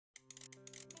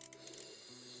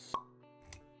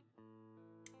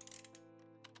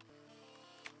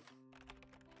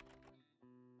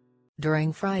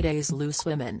During Friday's Loose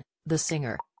Women, the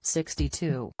singer,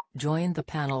 62, joined the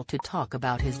panel to talk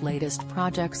about his latest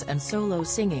projects and solo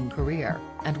singing career,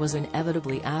 and was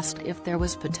inevitably asked if there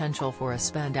was potential for a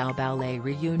Spandau Ballet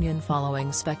reunion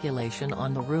following speculation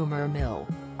on the rumor mill.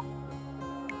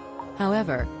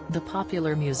 However, the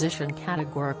popular musician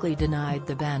categorically denied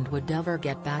the band would ever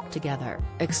get back together,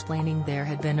 explaining there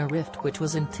had been a rift which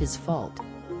wasn't his fault.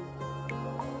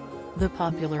 The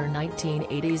popular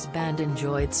 1980s band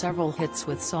enjoyed several hits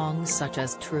with songs such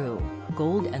as True,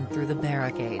 Gold and Through the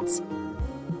Barricades.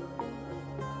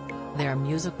 Their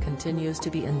music continues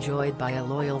to be enjoyed by a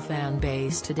loyal fan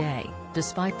base today,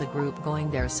 despite the group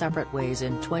going their separate ways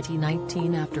in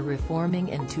 2019 after reforming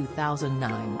in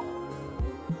 2009.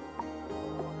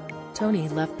 Tony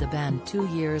left the band 2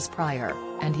 years prior,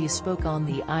 and he spoke on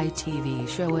the ITV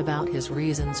show about his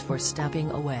reasons for stepping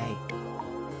away.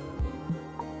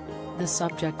 The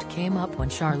subject came up when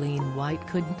Charlene White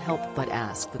couldn't help but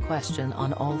ask the question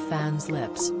on all fans'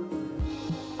 lips.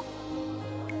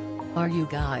 "Are you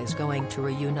guys going to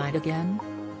reunite again?"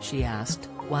 she asked,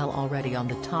 while already on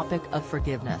the topic of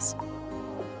forgiveness.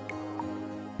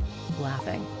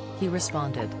 Laughing, he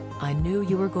responded, "I knew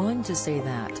you were going to say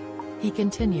that." He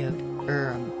continued,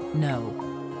 no.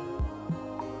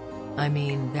 I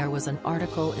mean, there was an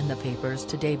article in the papers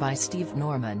today by Steve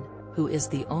Norman, who is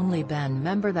the only band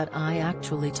member that I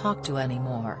actually talk to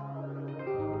anymore.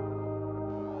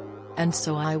 And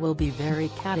so I will be very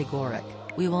categoric,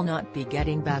 we will not be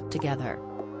getting back together."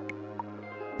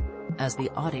 As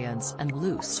the audience and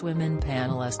Loose Women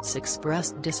panelists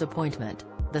expressed disappointment,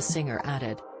 the singer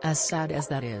added, "As sad as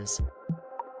that is."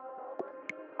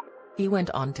 He went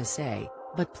on to say,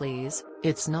 "But please,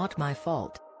 it's not my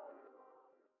fault.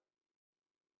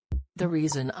 The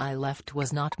reason I left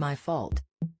was not my fault.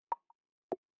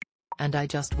 And I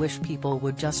just wish people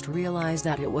would just realize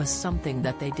that it was something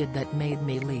that they did that made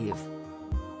me leave.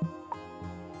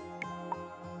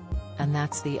 And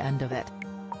that's the end of it.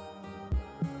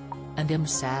 And I'm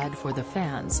sad for the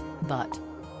fans, but..."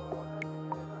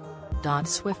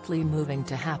 Swiftly moving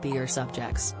to happier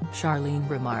subjects, Charlene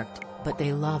remarked, "But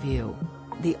they love you."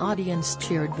 The audience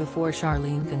cheered before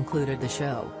Charlene concluded the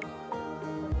show.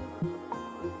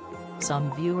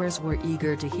 Some viewers were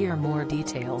eager to hear more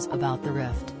details about the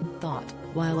rift,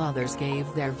 while others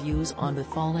gave their views on the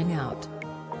falling out.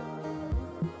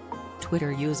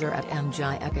 Twitter user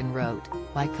 @MJEkin wrote,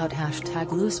 "Why cut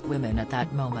 #LooseWomen at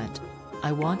that moment?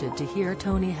 I wanted to hear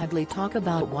Tony Hadley talk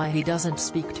about why he doesn't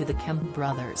speak to the Kemp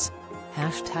brothers.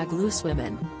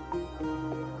 #LooseWomen."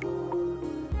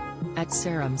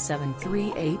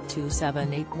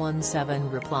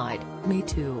 @Serum7382717 replied, "Me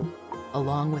too,"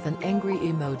 along with an angry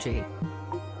emoji.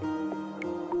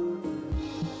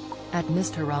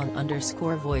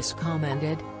 @MrWrong_voice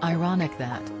commented, "Ironic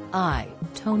that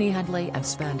Tony Hadley and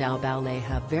Spandau Ballet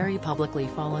have very publicly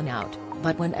fallen out,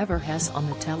 but whenever Hess on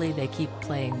the telly they keep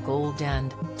playing Gold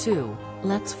and True.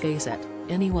 Let's face it,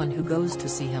 anyone who goes to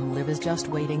see him live is just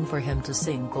waiting for him to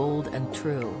sing Gold and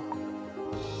True."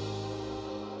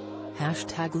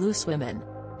 #LooseWomen.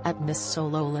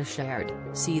 @MissSolola shared,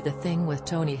 "See, the thing with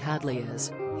Tony Hadley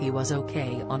is, he was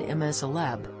okay on I'm a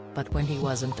Celeb, but when he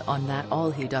wasn't on that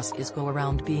all he does is go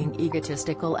around being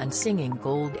egotistical and singing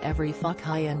Gold every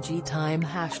fucking time."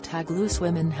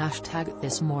 #LooseWomen.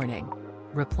 #This morning.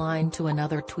 Replying to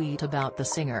another tweet about the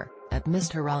singer,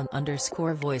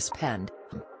 @MrWrong_voice penned,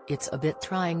 "It's a bit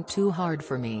trying too hard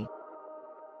for me."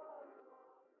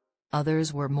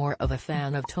 Others were more of a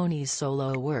fan of Tony's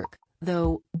solo work,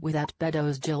 though, with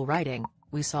 @Beddoes Jill writing,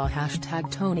 "We saw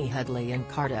 #Tony Hadley in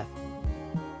Cardiff.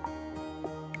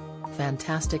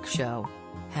 Fantastic show.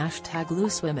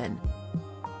 #LooseWomen."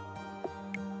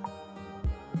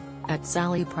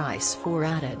 @SallyPrice4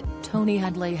 added, "Tony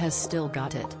Hadley has still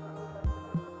got it.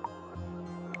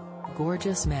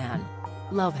 Gorgeous man.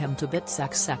 Love him to bits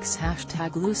XX."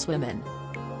 #LooseWomen.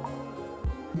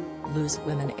 Loose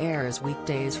Women airs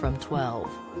weekdays from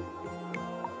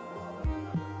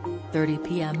 12:30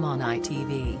 p.m. on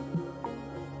ITV.